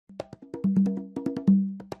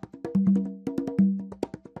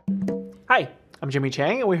Hi, I'm Jimmy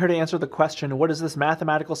Chang, and we're here to answer the question, what is this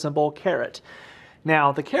mathematical symbol, caret?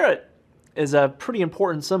 Now, the caret is a pretty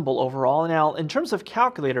important symbol overall. Now, in terms of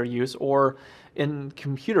calculator use or in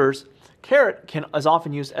computers, caret is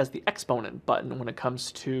often used as the exponent button when it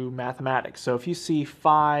comes to mathematics. So if you see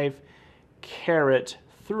 5 caret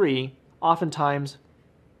 3, oftentimes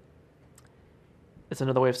it's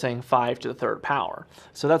another way of saying 5 to the third power.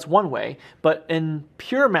 So that's one way. But in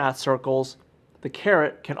pure math circles, the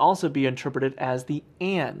caret can also be interpreted as the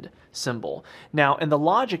and symbol. Now, in the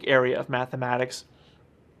logic area of mathematics,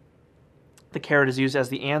 the caret is used as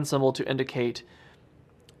the and symbol to indicate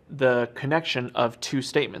the connection of two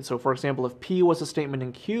statements. So, for example, if P was a statement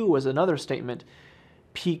and Q was another statement,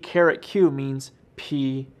 P caret Q means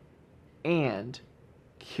P and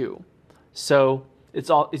Q. So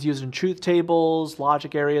it's used in truth tables,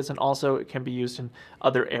 logic areas, and also it can be used in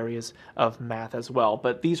other areas of math as well.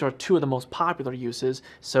 But these are two of the most popular uses,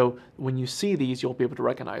 so when you see these, you'll be able to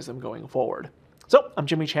recognize them going forward. So I'm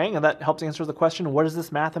Jimmy Chang, and that helps answer the question, what is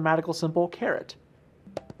this mathematical symbol, caret?